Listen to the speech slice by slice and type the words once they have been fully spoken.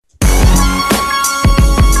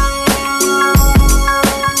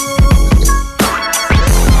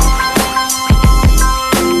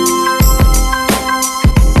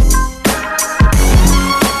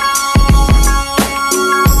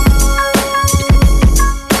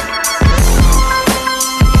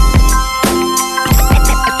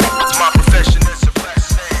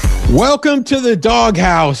Welcome to the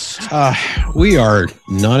DawgHouse. We are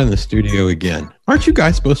not in the studio again. Aren't you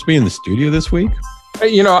guys supposed to be in the studio this week?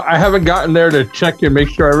 You know, I haven't gotten there to check and make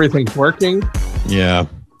sure everything's working. Yeah.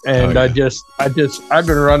 And I've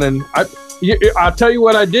been running. I'll tell you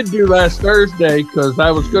what I did do last Thursday, because I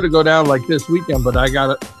was going to go down like this weekend, but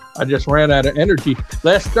I just ran out of energy.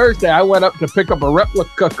 Last Thursday, I went up to pick up a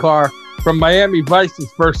replica car from Miami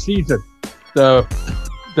Vice's first season.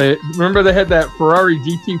 Remember they had that Ferrari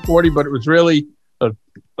GT40, but it was really a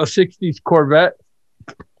 60s Corvette.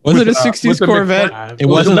 Was it a 60s Corvette? It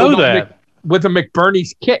wasn't. Know that. With a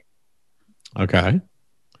McBurney's kit. Okay.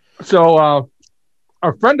 So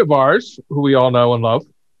a friend of ours, who we all know and love,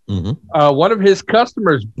 one of his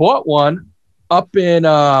customers bought one up in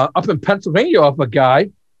Pennsylvania off a guy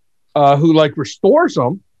who like restores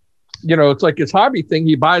them. You know, it's like his hobby thing.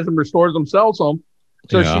 He buys them, restores them, sells them.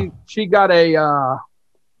 So she got a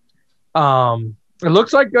it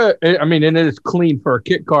looks like and it is clean for a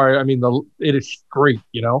kit car. I mean, it is straight,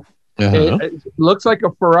 you know. It looks like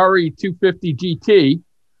a Ferrari 250 GT,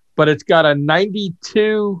 but it's got a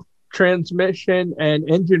 92 transmission and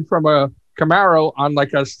engine from a Camaro on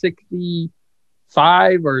like a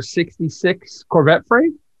 65 or 66 Corvette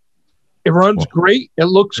frame. It runs great. It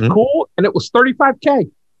looks cool, and it was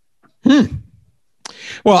 $35K.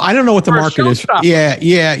 Well, I don't know what the market is.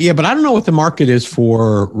 Yeah, but I don't know what the market is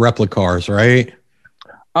for replicas, right?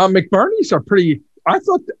 McBurney's are pretty.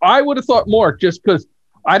 I would have thought more, just because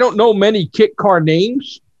I don't know many kit car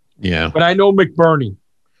names. Yeah, but I know McBurney.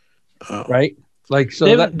 Right? Like, so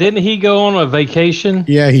didn't he go on a vacation?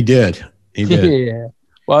 Yeah, he did. Yeah.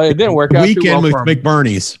 Well, it didn't work out. Weekend with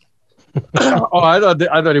McBurney's. I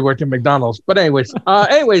thought he worked at McDonald's. But anyways,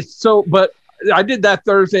 so but I did that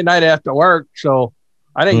Thursday night after work, so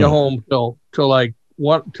I didn't get home till like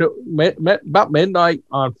about midnight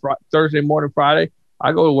on Thursday morning, Friday.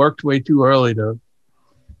 I go to work way too early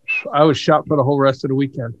I was shot for the whole rest of the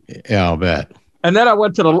weekend. Yeah, I'll bet. And then I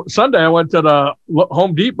went to the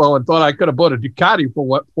Home Depot and thought I could have bought a Ducati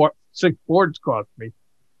for what 6 Fords cost me.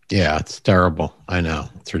 Yeah, it's terrible. I know.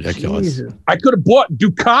 It's ridiculous. Jesus. I could have bought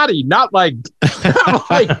Ducati, not like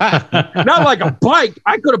a bike.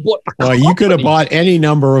 I could have bought Well, you could have bought any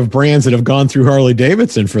number of brands that have gone through Harley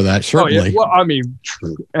Davidson for that, certainly. Oh, yeah. Well, I mean,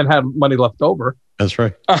 and had money left over. That's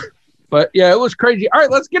right. But yeah, it was crazy. All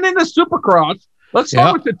right, let's get into Supercross. Let's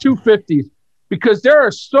start with the 250s, because there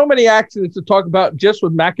are so many accidents to talk about just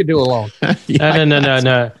with McAdoo alone.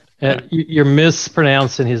 No. You're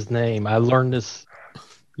mispronouncing his name. I learned this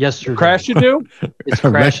yesterday. Crashadoo? It's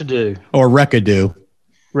Crashadoo. Or Wreckadoo.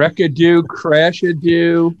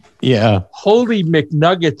 Crashadoo. Yeah. Holy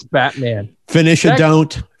McNuggets, Batman. Finish a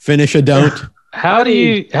don't. How do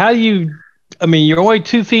you, I mean, you're only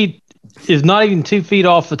 2 feet, is not even 2 feet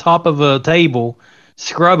off the top of a table,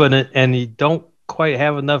 scrubbing it, and you don't quite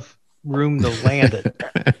have enough room to land it.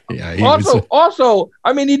 Yeah. Also,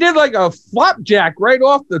 I mean, he did like a flapjack right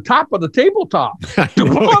off the top of the tabletop.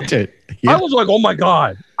 I was like, oh my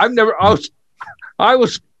God.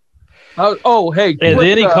 Oh, hey. And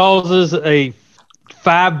then he causes a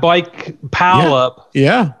 5-bike pileup.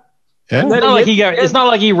 Yeah. It's not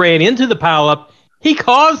like he ran into the pileup. He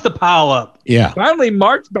caused the pileup. Yeah. Finally,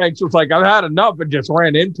 Marchbanks was like, I've had enough, and just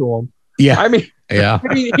ran into him. Yeah. I mean,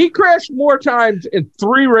 he crashed more times in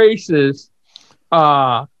 3 races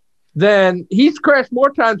than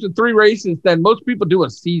most people do a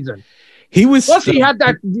season. He had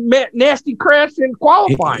that nasty crash in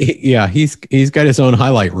qualifying. He's got his own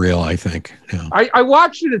highlight reel, I think. Yeah. I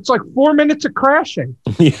watched it. It's like 4 minutes of crashing.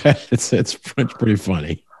 Yeah, it's pretty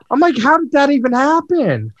funny. I'm like, how did that even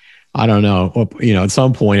happen? I don't know. Well, you know, at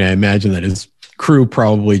some point, I imagine that his crew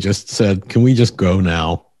probably just said, "Can we just go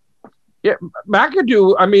now?" Yeah,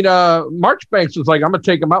 McAdoo. I mean, Marchbanks was like, "I'm gonna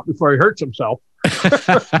take him out before he hurts himself."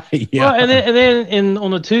 Yeah. Well, and then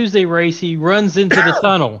on the Tuesday race, he runs into the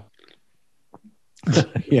tunnel.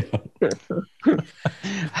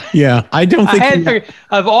 Yeah. I don't think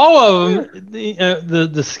of all of them,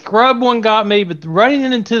 the scrub one got me, but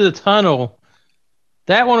running into the tunnel,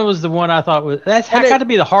 that one was the one I thought that's got to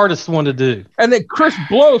be the hardest one to do. And then Chris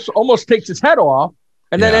Bloss almost takes his head off,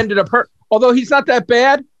 and then ended up hurt. Although he's not that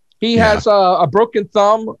bad, he has a broken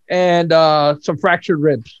thumb and some fractured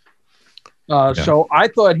ribs. So I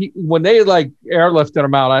thought when they like airlifted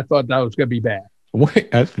him out, I thought that was going to be bad.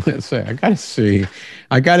 Wait, let's say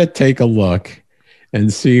I gotta take a look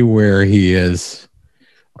and see where he is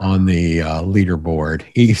on the leaderboard.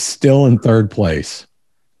 He's still in 3rd place.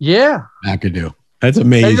 Yeah, McAdoo. That's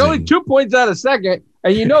amazing. And he's only 2 points out of second,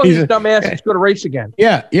 and you know his dumbass is going to race again.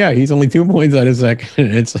 Yeah, he's only 2 points out of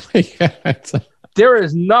second. It's like there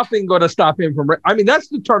is nothing going to stop him from. I mean, that's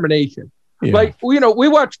determination. Yeah. Like, we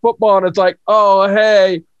watch football and it's like, oh,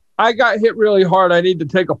 hey, I got hit really hard. I need to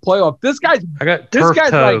take a playoff. This guy's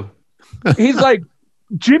toe. Like, he's like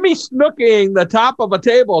Jimmy Snooking the top of a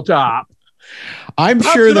tabletop. I'm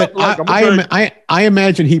sure that I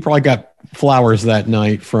imagine he probably got flowers that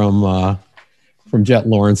night from Jet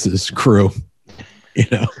Lawrence's crew.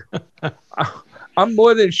 I'm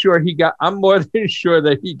more than sure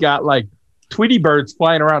that he got like Tweety birds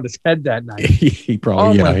flying around his head that night. He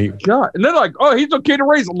probably, my God. And they're like, oh, he's okay to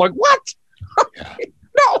race. I'm like, what? Yeah.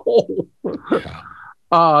 No.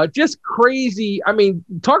 Yeah. Just crazy. I mean,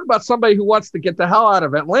 talk about somebody who wants to get the hell out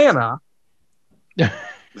of Atlanta.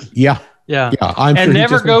 Yeah. I'm sure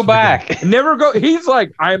never go back. Never go. He's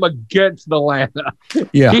like, I'm against Atlanta.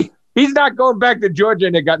 Yeah. He's not going back to Georgia,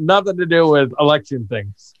 and it got nothing to do with election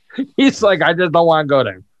things. He's like, I just don't want to go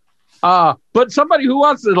there. But somebody who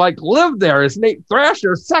wants to like live there is Nate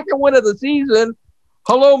Thrasher, second win of the season.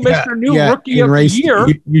 Hello, Mr. Rookie of the Year.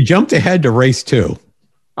 You jumped ahead to race 2.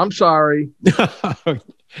 I'm sorry.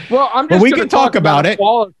 Well, we can talk about it.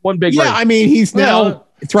 One big race. I mean, he's now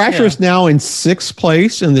Thrasher's now in 6th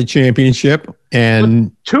place in the championship and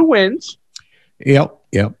with 2 wins. Yep.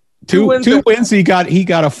 Two wins. He got a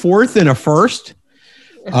 4th and a 1st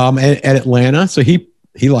at Atlanta. So he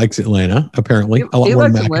likes Atlanta, apparently. A lot more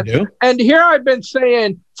than McAdoo. And here I've been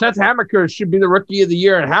saying Seth Hammaker should be the Rookie of the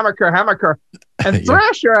Year, and Hammaker. And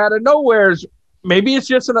Thrasher out of nowhere is, maybe it's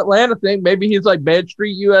just an Atlanta thing. Maybe he's like Bad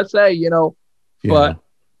Street USA, Yeah. But,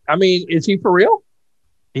 I mean, is he for real?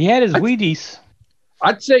 He had his Wheaties.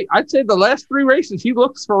 I'd say the last 3 races, he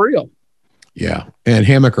looks for real. Yeah. And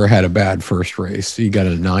Hammaker had a bad first race. He got a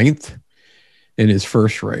 9th in his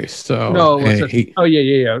first race. So on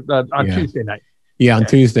Tuesday night. Yeah, on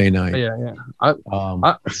Tuesday night. Yeah.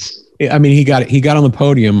 I mean, he got on the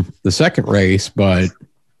podium the second race, but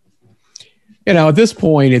at this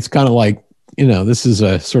point, it's kind of like this is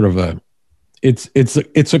a sort of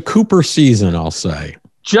it's a Cooper season, I'll say.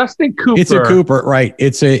 Justin Cooper. It's a Cooper, right?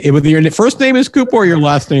 Whether your first name is Cooper or your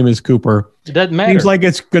last name is Cooper. It doesn't matter. Seems like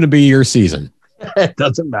it's going to be your season. It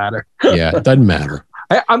doesn't matter. Yeah, it doesn't matter.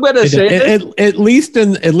 I'm going to say at least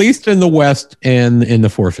in the West and in the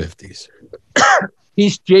 450s.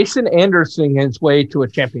 He's Jason Anderson his way to a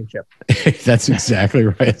championship. That's exactly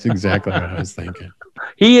right. That's exactly what I was thinking.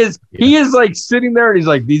 He is like sitting there and he's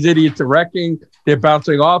like, these idiots are wrecking. They're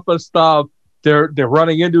bouncing off of stuff. They're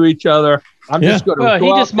running into each other. I'm just going to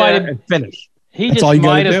go out there and finish. He just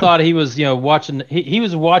might have thought he was, watching. He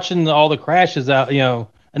was watching all the crashes out, and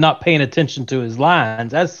not paying attention to his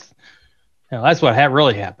lines. That's what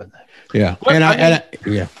really happened. Yeah,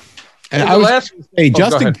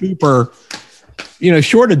 Justin Cooper,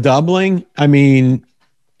 short of doubling. I mean,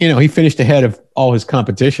 he finished ahead of all his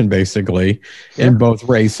competition basically in both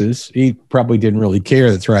races. He probably didn't really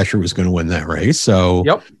care that Thrasher was going to win that race.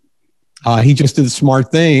 So he just did the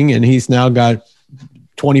smart thing, and he's now got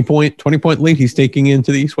 20 point lead. He's taking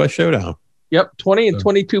into the East-West Showdown. Yep, 20 and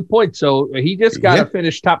 22 points. So he just got to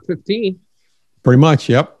finish top 15. Pretty much.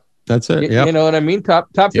 Yep, that's it. Yep. You know what I mean? Top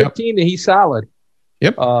 15, and he's solid.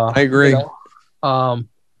 Yep, I agree.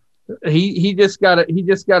 He just got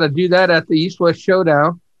to do that at the East-West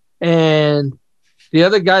Showdown, and the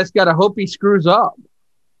other guy's got to hope he screws up.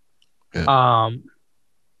 Yeah.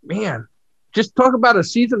 Man. Just talk about a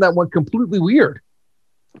season that went completely weird,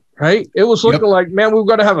 right? It was looking like, man, we've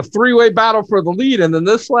got to have a 3-way battle for the lead. And then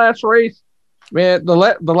this last race, man, the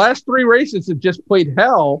last 3 races have just played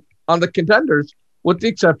hell on the contenders with the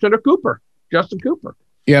exception of Justin Cooper.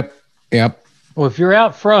 Yep. Well, if you're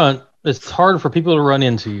out front, it's harder for people to run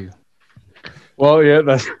into you. Well, yeah,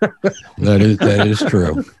 that is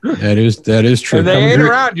true. That is true. And they ain't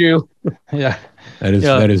around you. Yeah. That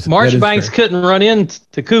is Marchbanks couldn't run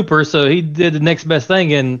into Cooper, so he did the next best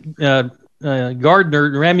thing, and Ramy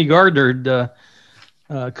Gardner,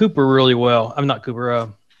 Cooper really well. I'm not Cooper,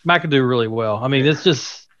 McAdoo really well. I mean, it's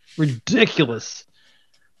just ridiculous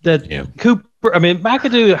that Cooper. I mean,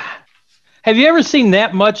 McAdoo. Have you ever seen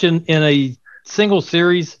that much in a single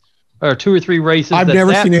series or 2 or 3 races? I've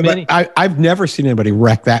never seen anybody. I've never seen anybody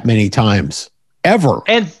wreck that many times. Ever.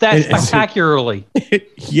 And that spectacularly.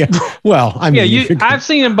 Yeah. Well, I mean, I've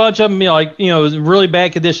seen a bunch of them, really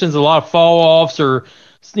bad conditions, a lot of fall offs or,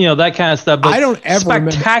 that kind of stuff. But I don't ever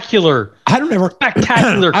spectacular. I don't ever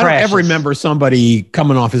spectacular crashes. I don't ever remember somebody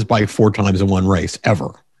coming off his bike 4 times in one race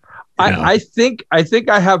ever. I think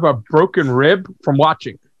I have a broken rib from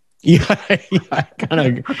watching. Yeah,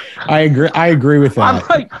 I agree with that. I'm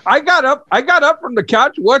like, I got up from the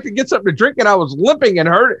couch, wanted to get something to drink, and I was limping and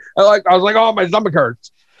hurt. I was like, oh, my stomach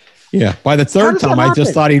hurts. Yeah. By the third time, I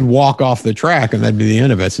just thought he'd walk off the track and that'd be the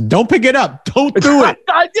end of it. So don't pick it up. Don't do it.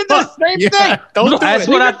 I did the same thing. That's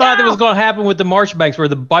what I thought was going to happen with the march bikes, where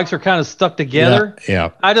the bikes are kind of stuck together.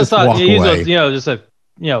 Yeah. I just thought,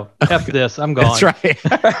 F this. I'm gone. That's right.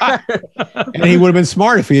 And he would have been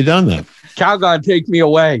smart if he had done that. Calgon, take me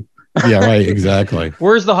away. Yeah, right. Exactly.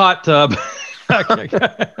 Where's the hot tub?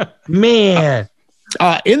 Man.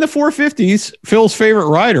 In the 450s, Phil's favorite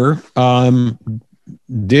rider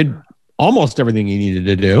did almost everything he needed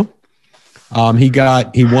to do. He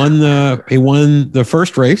won the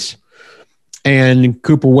first race, and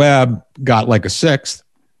Cooper Webb got like a sixth,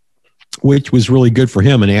 which was really good for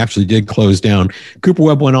him, and he actually did close down. Cooper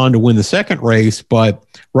Webb went on to win the second race, but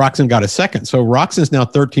Roczen got a second. So Roczen's now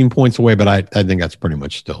 13 points away, but I think that's pretty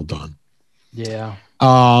much still done. Yeah.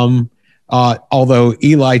 Although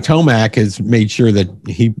Eli Tomac has made sure that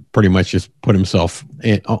he pretty much just put himself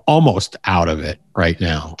almost out of it right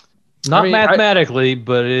now. Not mathematically,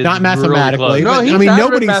 but it's not mathematically. Really No,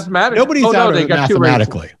 nobody's out of it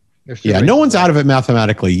mathematically. Yeah, no one's out of it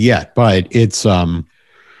mathematically yet, but it's going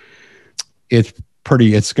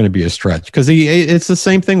to be a stretch because it's the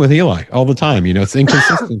same thing with Eli all the time. It's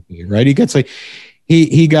inconsistency, right? He gets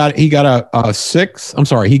he got a sixth. I'm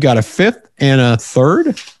sorry, he got a fifth and a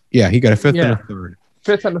third. Yeah, he got a fifth and a third.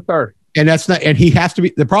 Fifth and a third. And that's not. And he has to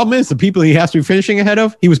be. The problem is the people he has to be finishing ahead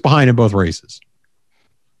of. He was behind in both races.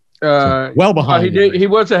 Well behind. He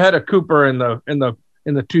was ahead of Cooper in the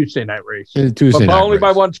Tuesday night race. In the Tuesday night only race.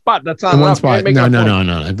 By one spot. That's not one spot. No.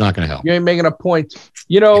 It's not going to help. You ain't making a point.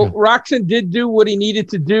 Roczen did do what he needed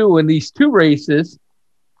to do in these two races,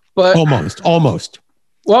 but almost.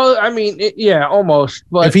 Well, I mean, almost.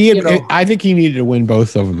 But if he had, I think he needed to win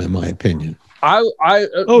both of them, in my opinion.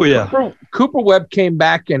 Cooper Webb came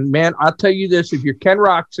back, and man, I'll tell you this: if you're Ken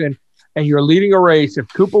Roczen and you're leading a race, if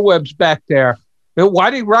Cooper Webb's back there,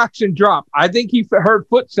 why did Roczen drop? I think he heard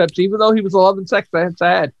footsteps, even though he was 11 seconds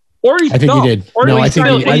ahead. Or he I think he did. I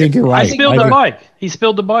think you're right. He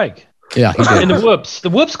spilled the bike. Yeah, he did. And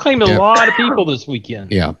the whoops claimed a lot of people this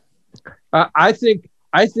weekend. Yeah, I think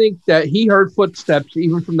that he heard footsteps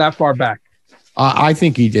even from that far back. I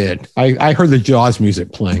think he did. I heard the Jaws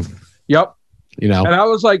music playing. Yep. And I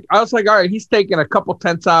was like, all right, he's taking a couple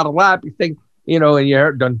tenths out of lap. You think, and you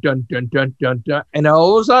hear dun dun dun dun dun dun, and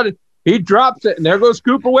all of a sudden he drops it, and there goes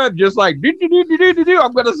Cooper Webb, just like I'm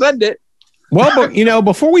going to send it. Well, but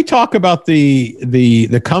before we talk about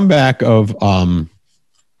the comeback of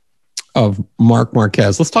Marc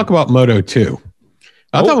Marquez, let's talk about Moto 2.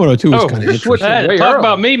 I thought Moto 2 was kind of interesting. Talk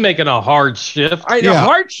about me making a hard shift. A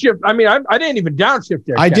hard shift. I mean, I didn't even downshift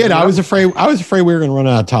there. I did. I was afraid we were going to run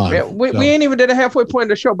out of time. Yeah, we ain't even did a halfway point in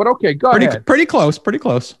the show, but okay, go ahead. Pretty close.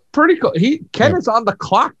 Ken is on the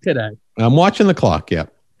clock today. I'm watching the clock. Yeah.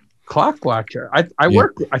 Clock watcher. I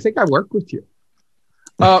work. I think I work with you.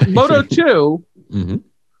 Moto 2. Mm-hmm.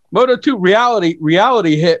 Moto 2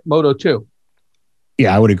 reality hit Moto 2.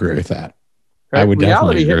 Yeah, I would agree with that. Right? I would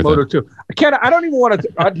reality definitely hit Moto 2. Ken, I don't even want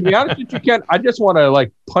to be honest with you, Ken. I just want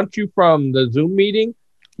to punch you from the Zoom meeting.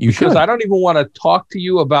 Because I don't even want to talk to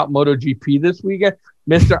you about MotoGP this weekend,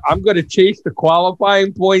 Mister. I'm going to chase the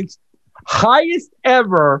qualifying points, highest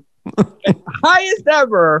ever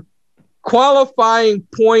qualifying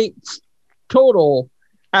points total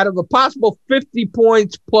out of a possible 50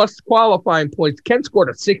 points plus qualifying points. Ken scored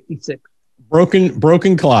a 66.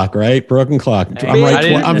 Broken clock, right? Broken clock.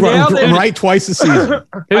 I'm right twice a season.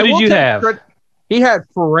 Who did you have? He had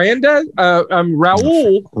Raul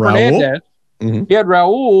Fernandez. Mm-hmm. He had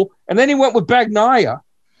Raul, and then he went with Bagnaia.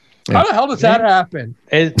 How the hell does that happen?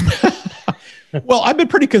 Well, I've been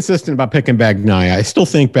pretty consistent about picking Bagnaia. I still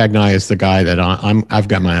think Bagnaia is the guy that I've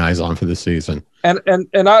got my eyes on for the season. And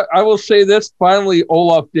I will say this: finally,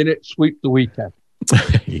 Olaf didn't sweep the weekend.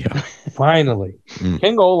 Yeah. Finally,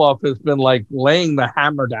 King Olaf has been laying the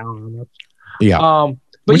hammer down on us. Yeah.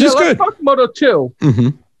 But which is let's good. talk Moto 2. Mm-hmm.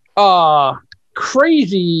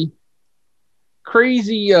 Crazy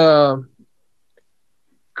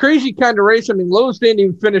kind of race. I mean, Lowe's didn't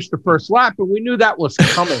even finish the first lap, and we knew that was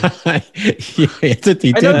coming. He did.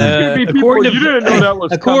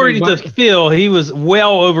 According to Phil, he was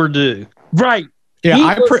well overdue. Right. Yeah,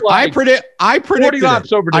 I predicted 40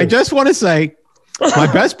 laps overdue. I just want to say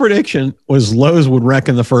my best prediction was Lowe's would wreck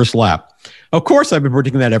in the first lap. Of course, I've been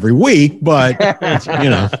predicting that every week, but yeah,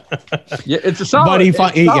 it's a solid.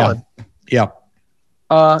 But yeah.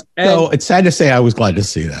 So it's sad to say I was glad to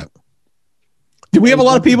see that. Did we have a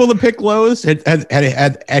lot of people that picked Lowe's?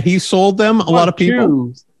 Had he sold them? A lot of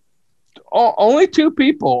people? Only 2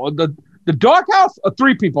 people. The DawgHouse,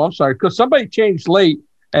 3 people. I'm sorry, because somebody changed late,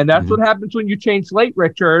 and that's what happens when you change late,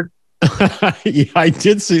 Richard. Yeah, I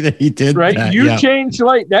did see that he did. Right, that, you changed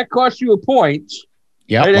late. That cost you a point.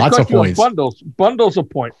 Yeah, right? Lots of points. Bundles of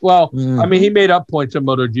points. Well, I mean, he made up points in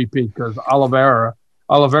MotoGP because Oliveira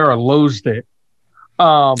losed it.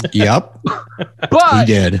 Yep, but he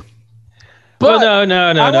did. But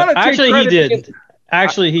no. Actually, he did.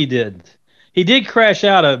 Actually, he did. He did crash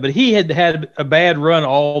out of it, but he had a bad run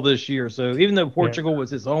all this year. So even though Portugal was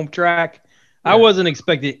his home track, I wasn't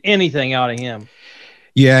expecting anything out of him.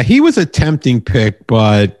 Yeah, he was a tempting pick,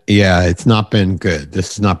 but it's not been good.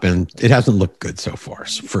 It hasn't looked good so far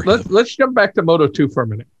for him. Let's jump back to Moto2 for a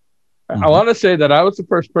minute. I want to say that I was the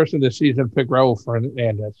first person this season to pick Raul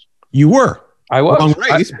Fernandez. You were. I was. Wrong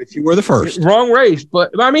race, but you were the first. Wrong race,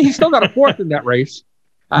 but I mean, he still got a fourth in that race.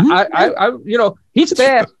 I he's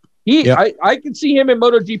fast. I can see him in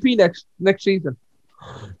MotoGP next season.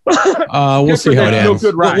 We'll see how it ends.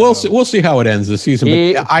 We'll see how it ends this season.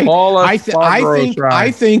 But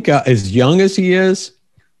I think as young as he is,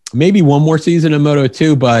 maybe one more season in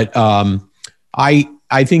Moto2. But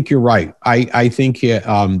I think you're right. I think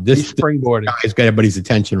this guy's got everybody's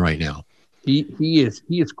attention right now. He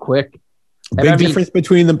is quick. Big difference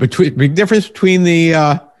between the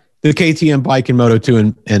KTM bike in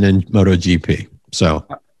Moto2 and in MotoGP. So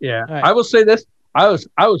right. I will say this: I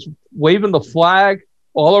was waving the flag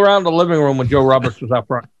all around the living room when Joe Roberts was out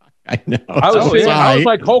front. I know. I was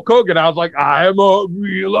like Hulk Hogan. I was like, I'm a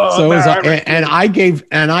real American. And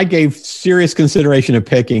I gave serious consideration of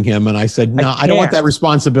picking him, and I said, no, I don't want that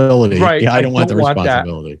responsibility. Right. Yeah, I don't want the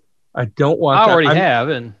responsibility. I don't want. I already have,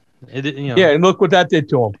 and and look what that did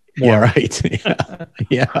to him. Yeah, right.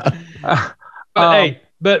 Yeah.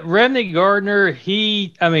 But Rennie Gardner,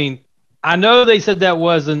 I know they said that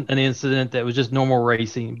wasn't an incident, that was just normal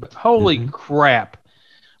racing, but holy crap.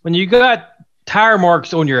 When you got tire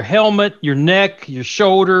marks on your helmet, your neck, your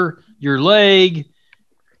shoulder, your leg.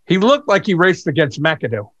 He looked like he raced against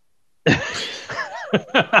McCrashado.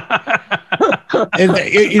 And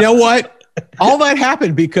you know what? All that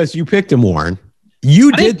happened because you picked him, Warren.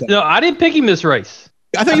 You did that. No, I didn't pick him this race.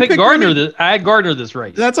 I picked Gardner. I had Gardner this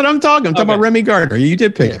race. That's what I'm talking. I'm talking about Remy Gardner. You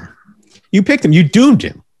did pick him. You picked him. You doomed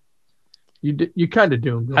him. You kind of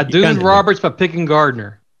doomed him. I doomed Roberts by picking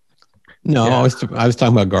Gardner. No, I was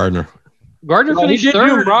talking about Gardner. Gardner finished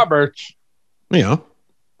third. Roberts. Yeah.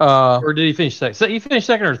 Or did he finish second? So he finished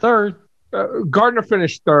second or third. Gardner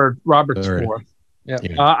finished third. Roberts fourth. Yeah.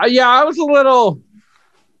 I was a little.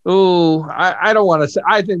 I don't want to say.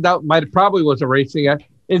 I think that probably was a racing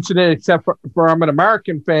incident, except for I'm an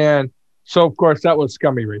American fan, so of course that was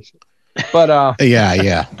scummy racing. But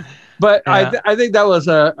yeah. But I think that was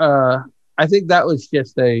I think that was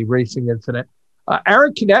just a racing incident.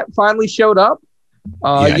 Aaron Canet finally showed up.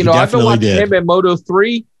 I've been watching him in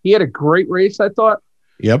Moto3. He had a great race, I thought.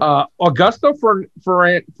 Yep. Augusto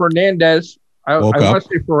Fernandez. I want to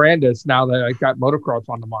say Fernandez now that I got motocross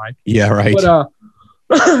on the mind. Yeah, right.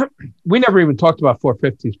 But we never even talked about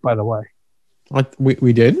 450s, by the way. What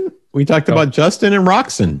we didn't? We talked about Justin and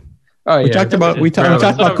Roxon. Oh yeah. We talked about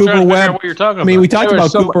Cooper Webb. What you're talking we talked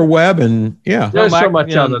about Cooper Webb, and there's so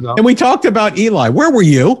much other though. And we talked about Eli. Where were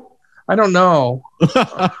you? I don't know.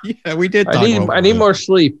 Yeah, we did. I need more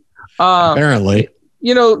sleep. Apparently,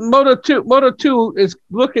 Moto2 is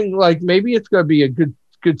looking like maybe it's going to be a good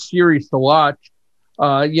series to watch.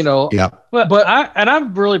 Yeah. But I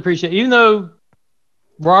really appreciate, even though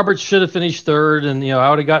Roberts should have finished third, and I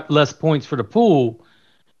would have got less points for the pool,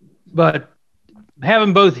 but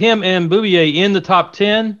having both him and Bouvier in the top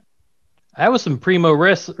 10, that was some primo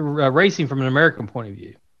racing from an American point of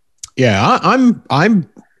view. Yeah,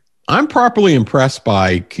 I'm properly impressed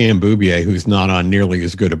by Cam Bouvier, who's not on nearly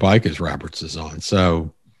as good a bike as Roberts is on.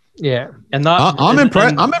 So yeah, and I'm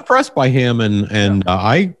impressed. I'm impressed by him, and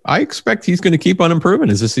I expect he's going to keep on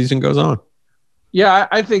improving as the season goes on. Yeah,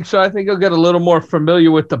 I think so. I think he'll get a little more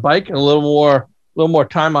familiar with the bike and a little more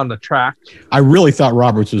time on the track. I really thought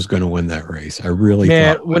Roberts was going to win that race. I really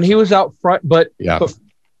thought when he was out front, but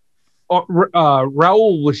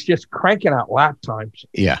Raul was just cranking out lap times.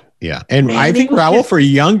 Yeah. And I think Raul, for a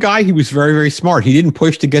young guy, he was very, very smart. He didn't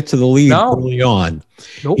push to get to the lead early on.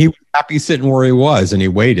 Nope. He was happy sitting where he was, and he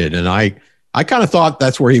waited. And I kind of thought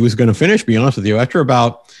that's where he was going to finish, to be honest with you. After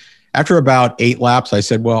about 8 laps, I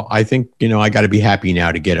said, well, I think, I got to be happy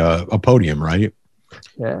now to get a podium, right?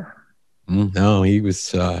 Yeah. No, he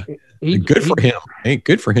was good for him. Hey,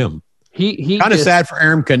 good for him. He kind of sad for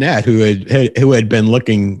Aaron Canet, who had been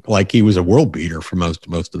looking like he was a world beater for most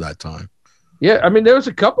of that time. Yeah, I mean, there was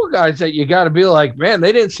a couple guys that you got to be like, man,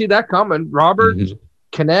 they didn't see that coming. Roberts,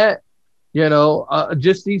 Canet,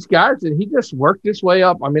 just these guys, and he just worked his way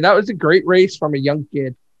up. I mean, that was a great race from a young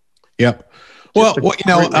kid. Yep. Well,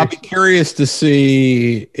 I'll be curious to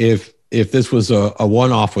see if this was a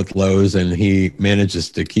one-off with Lowe's and he manages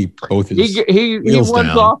to keep both his he wheels runs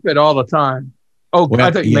down. off it all the time. Oh, well,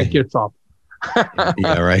 I thought you meant gets off.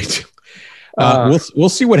 Yeah, right. We'll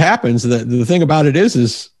see what happens. The thing about it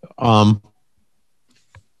is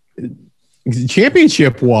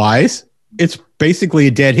championship wise, it's basically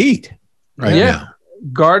a dead heat right now.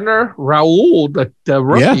 Gardner, Raul, the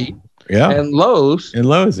rookie. Yeah. And Lowe's.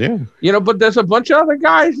 Yeah. But there's a bunch of other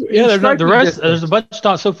guys. Yeah, there's a bunch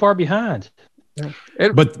not so far behind. Yeah.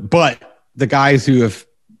 But the guys who have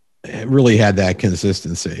really had that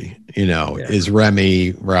consistency, is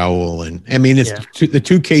Remy, Raul, and I mean it's the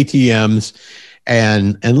two KTMs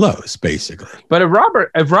and Lowe's basically. But if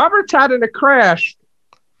Robert's had in a crash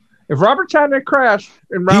in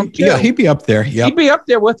round 2, he'd be up there. Yep. He'd be up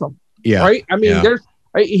there with them. Yeah. Right? I mean,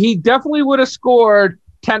 he definitely would have scored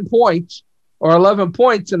 10 points or 11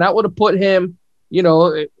 points, and that would have put him,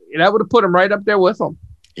 right up there with them.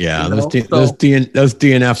 Yeah, those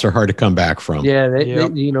DNFs are hard to come back from. Yeah,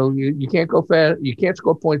 you can't go fast. You can't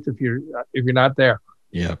score points if you're not there.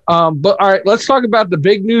 Yeah. But all right, let's talk about the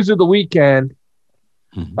big news of the weekend.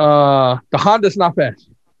 Mm-hmm. The Honda's not fast.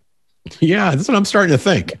 Yeah, that's what I'm starting to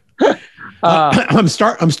think. I'm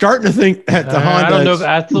starting to think that the Honda. I don't know.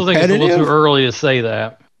 I still think it's a little too early to say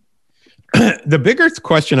that. The bigger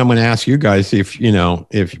question I'm going to ask you guys, if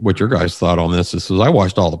what your guys thought on this is I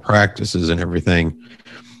watched all the practices and everything,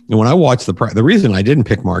 and when I watched the reason I didn't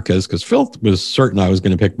pick Marquez because Phil was certain I was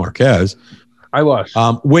going to pick Marquez. I was,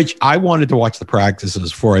 which I wanted to watch the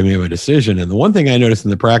practices before I made my decision. And the one thing I noticed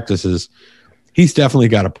in the practices, he's definitely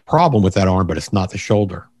got a problem with that arm, but it's not the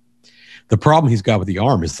shoulder. The problem he's got with the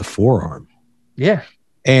arm is the forearm. Yeah,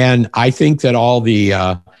 and I think that all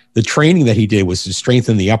the training that he did was to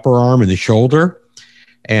strengthen the upper arm and the shoulder.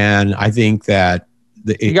 And I think that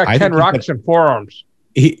he got 10 rocks and forearms.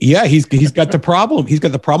 He's got the problem. He's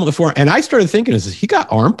got the problem with the forearm. And I started thinking, is he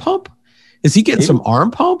got arm pump? Is he getting some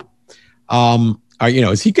arm pump?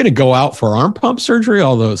 Is he going to go out for arm pump surgery?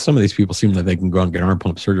 Although some of these people seem like they can go and get arm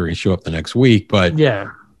pump surgery and show up the next week. But I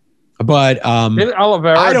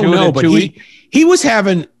don't know. But he was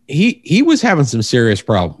having some serious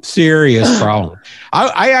problems.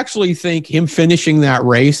 I actually think him finishing that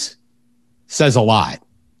race says a lot.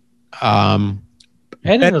 And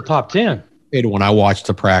in the top 10. When I watched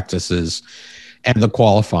the practices and the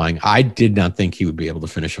qualifying, I did not think he would be able to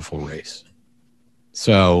finish a full race.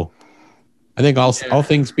 So I think all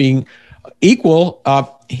things being equal,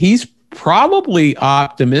 he's probably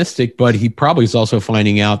optimistic, but he probably is also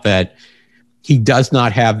finding out that he does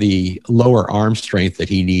not have the lower arm strength that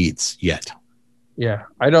he needs yet. Yeah,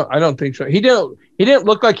 I don't think so. He didn't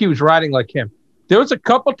look like he was riding like him. There was a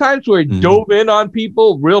couple times where he dove in on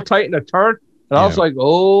people real tight in a turn, and I was like,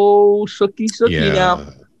 "Oh, sookie now."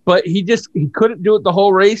 But he couldn't do it the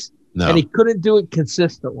whole race, and he couldn't do it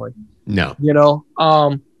consistently. No,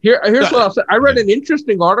 here's what I'll say. I read an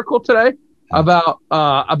interesting article today about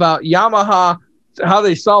Yamaha, how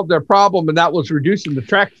they solved their problem, and that was reducing the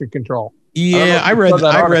traction control. Yeah, I read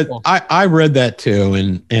that too,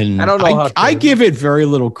 and I don't know. I give it very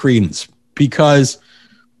little credence because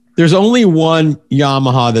there's only one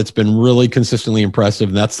Yamaha that's been really consistently impressive,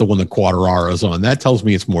 and that's the one that Quartararo's on. That tells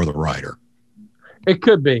me it's more the rider. It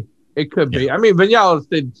could be. I mean, Vinales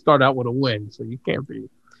did start out with a win, so you can't be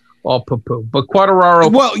all poo-poo. But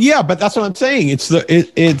Quartararo. Well, yeah, but that's what I'm saying.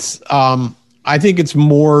 I think it's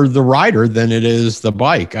more the rider than it is the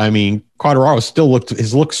bike. I mean, Quartararo still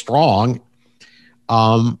has looked strong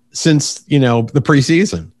since the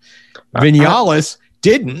preseason. Vinales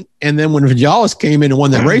didn't, and then when Vinales came in and won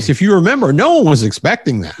that race, if you remember, no one was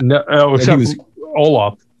expecting that. No, except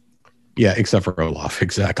Olaf. Yeah, except for Olaf,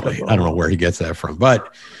 exactly. I don't know where he gets that from,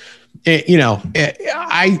 but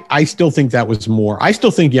I still think that was more. I still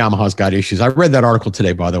think Yamaha's got issues. I read that article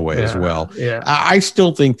today, by the way, as well. Yeah, I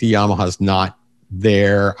still think the Yamaha's not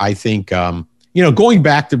there. I think going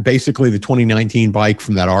back to basically the 2019 bike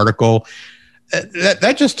from that article,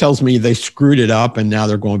 that just tells me they screwed it up and now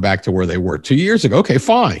they're going back to where they were 2 years ago. Okay,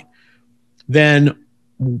 fine. Then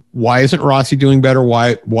why isn't Rossi doing better?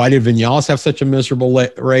 Why did Vinales have such a miserable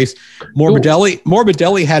race?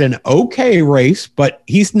 Morbidelli had an okay race, but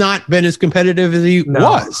he's not been as competitive as he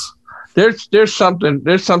was. There's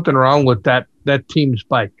something wrong with that team's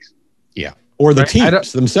bikes. Yeah, or the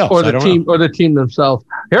teams themselves, or the team themselves.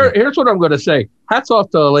 Here's what I'm going to say. Hats off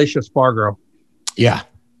to Alicia Spargo. Yeah.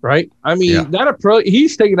 Right? I mean,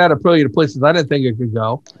 he's taking that Aprilia to places I didn't think it could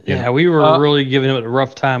go. Yeah, we were really giving him a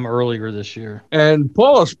rough time earlier this year. And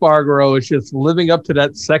Paul Espargaro is just living up to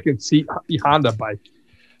that second seat Honda bike.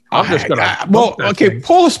 I'm just going to.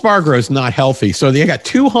 Paul Espargaro is not healthy. So they got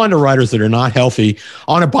 2 Honda riders that are not healthy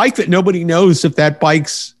on a bike that nobody knows if that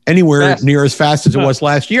bike's anywhere near as fast as it was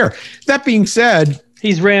last year. That being said,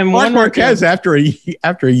 he's ran Marc Marquez after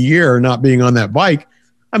a year not being on that bike.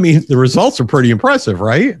 I mean, the results are pretty impressive,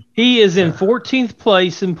 right? He is in 14th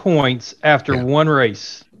place in points after one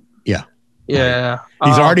race. Yeah. Yeah.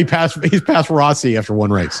 He's already passed Rossi after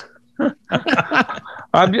one race.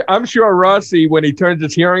 I'm sure Rossi, when he turns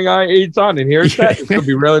his hearing aids on and hears that, he's going to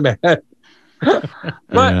be really mad. But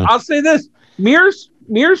I'll say this. Mears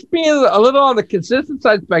being a little on the consistent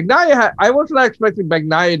side. Bagnaia, I wasn't expecting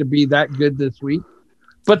Bagnaia to be that good this week.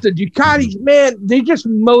 But the Ducatis, man, they just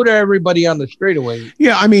motor everybody on the straightaway.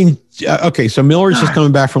 Yeah, I mean, okay, so Miller's just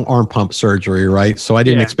coming back from arm pump surgery, right? So I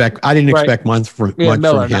didn't expect much from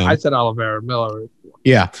Miller, from him. I said Oliveira, Miller.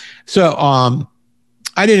 Yeah. So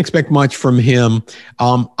I didn't expect much from him.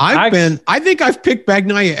 I think I've picked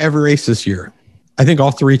Bagnaia every race this year. I think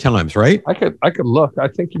all 3 times, right? I could look. I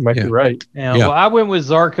think you might be right. Yeah. Well, I went with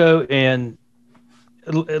Zarco, and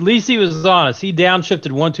at least he was honest. He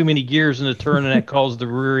downshifted one too many gears in the turn, and that caused the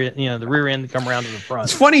rear end to come around to the front.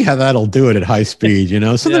 It's funny how that'll do it at high speed.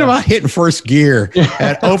 Something about hitting first gear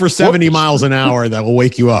at over 70 miles an hour that will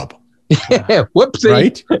wake you up. Yeah, whoopsie.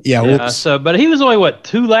 Right? Yeah, whoops. So, but he was only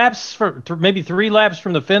 2 laps maybe 3 laps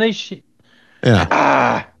from the finish.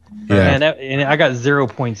 Yeah. And I got 0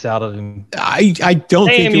 points out of him. I don't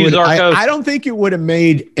think it would have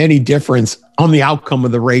made any difference on the outcome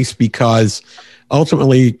of the race because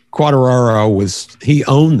ultimately Quartararo he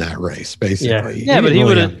owned that race basically. Yeah, but he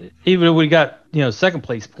would have got second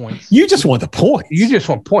place points. You just want the points. You just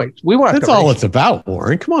want points. We want. That's all it's about,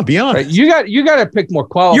 Warren. Come on, be honest. Right. You got to pick more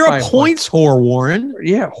qualifying. You're a points whore, Warren.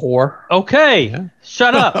 Yeah, whore. Okay,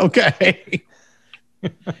 shut up. Okay.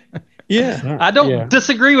 Yeah, I don't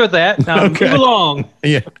disagree with that. Now move along.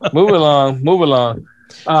 Yeah, move along.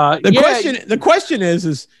 The question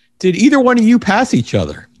is did either one of you pass each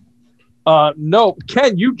other? No,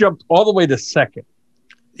 Ken, you jumped all the way to second.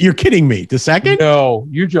 You're kidding me. To second? No,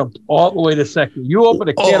 you jumped all the way to second. You opened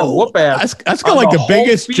a can of whoop ass. That's kind of like the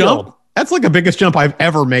biggest jump. That's like the biggest jump I've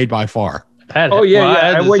ever made by far. And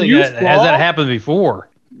when you fall, has that happened before?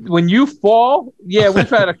 When you fall, we've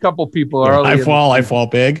had a couple people early. I fall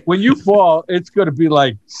big. When you fall, it's going to be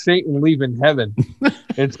like Satan leaving heaven.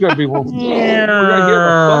 It's going to be we're going to hear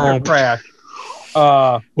a thunder crash.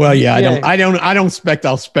 I don't expect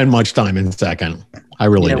I'll spend much time in second. I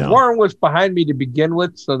really don't. Warren was behind me to begin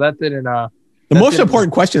with, so that didn't. The most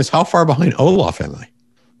important question is how far behind Olaf am I?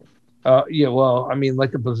 Like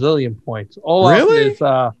a bazillion points. Olaf is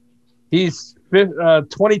he's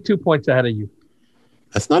 22 points ahead of you.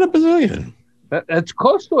 That's not a bazillion. That's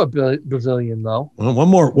close to a bazillion, though. Well, one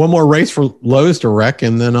more race for Lowe's to wreck,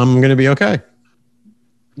 and then I'm going to be okay.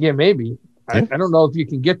 Yeah, maybe. Yeah. I don't know if you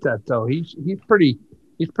can get that though. He's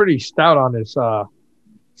pretty stout on his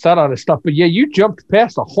stuff. But yeah, you jumped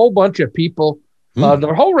past a whole bunch of people.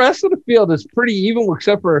 The whole rest of the field is pretty even,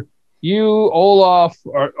 except for you, Olaf.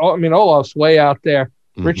 Olaf's way out there.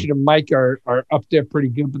 Richard and Mike are up there pretty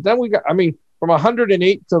good. But then we got, from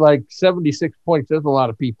 108 to like 76 points. There's a lot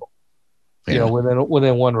of people.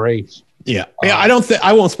 Within one race. Yeah.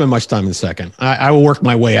 I won't spend much time in second. I will work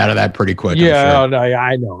my way out of that pretty quick. Yeah. No,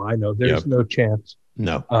 I know. There's no chance.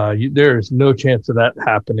 No. There is no chance of that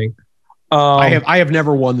happening. I have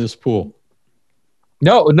never won this pool.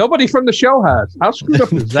 No, nobody from the show has. How screwed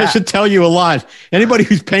up is that? That should tell you a lot. Anybody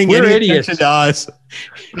who's paying any attention to us,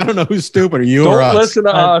 I don't know who's stupid, or you or us. Don't listen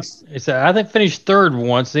to us. I think finished third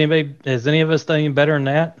once. Has any of us done any better than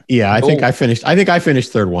that? Yeah, I think I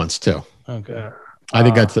finished third once too. Okay. I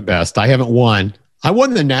think that's the best. I haven't won. I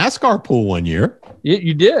won the NASCAR pool one year.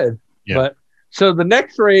 You did. Yeah. But so the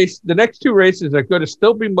next 2 races are going to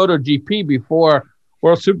still be MotoGP before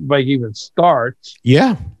World Superbike even starts.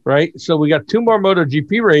 Yeah. Right. So we got 2 more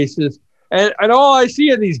MotoGP races. And all I see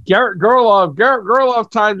are these Garrett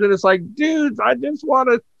Gerloff times. And it's like, dudes, I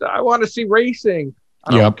want to see racing.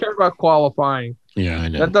 I don't care about qualifying. Yeah, I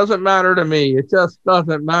know. That doesn't matter to me. It just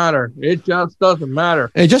doesn't matter. It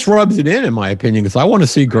just rubs it in my opinion, because I want to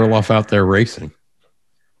see Gerloff out there racing.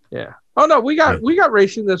 Yeah. Oh no, we got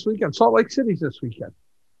racing this weekend. Salt Lake City's this weekend,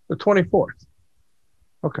 the 24th.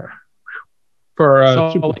 Okay. For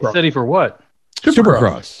Salt Lake City for what?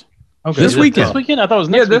 Supercross. Okay. This weekend. This weekend? I thought it was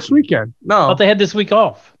next weekend. This weekend. No. I thought they had this week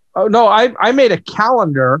off. Oh no, I made a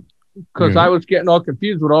calendar because I was getting all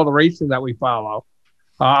confused with all the racing that we follow.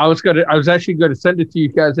 I was actually going to send it to you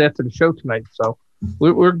guys after the show tonight. So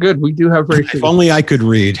we're good. We do have racing. If only I could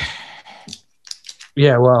read.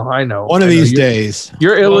 Yeah, well, I know. One of these days.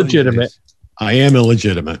 You're illegitimate. I am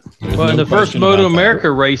illegitimate. Well, and the first Moto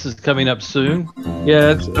America race is coming up soon.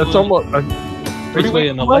 Yeah, it's almost basically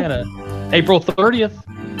in Atlanta, April 30th.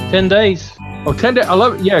 10 days. Oh, 10 days.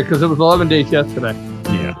 11. Yeah, because it was 11 days yesterday.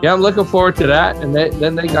 Yeah. Yeah, I'm looking forward to that. And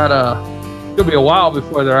then they got it's gonna be a while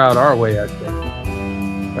before they're out our way, I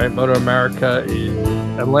think. Right, Moto America is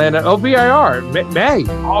Atlanta. Oh, VIR May.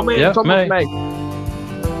 Oh man, it's almost May.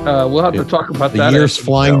 We'll have to talk about that. The year's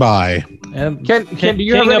flying by. And Ken, do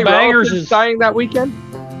you have any relatives dying that weekend?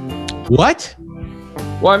 What?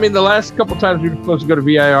 Well, I mean, the last couple times we were supposed to go to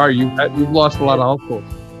VIR, you've lost a lot of uncles.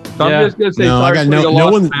 So I'm just gonna say no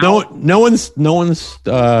one's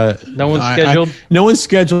scheduled. No one's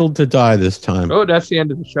scheduled to die this time. Oh, that's the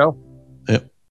end of the show.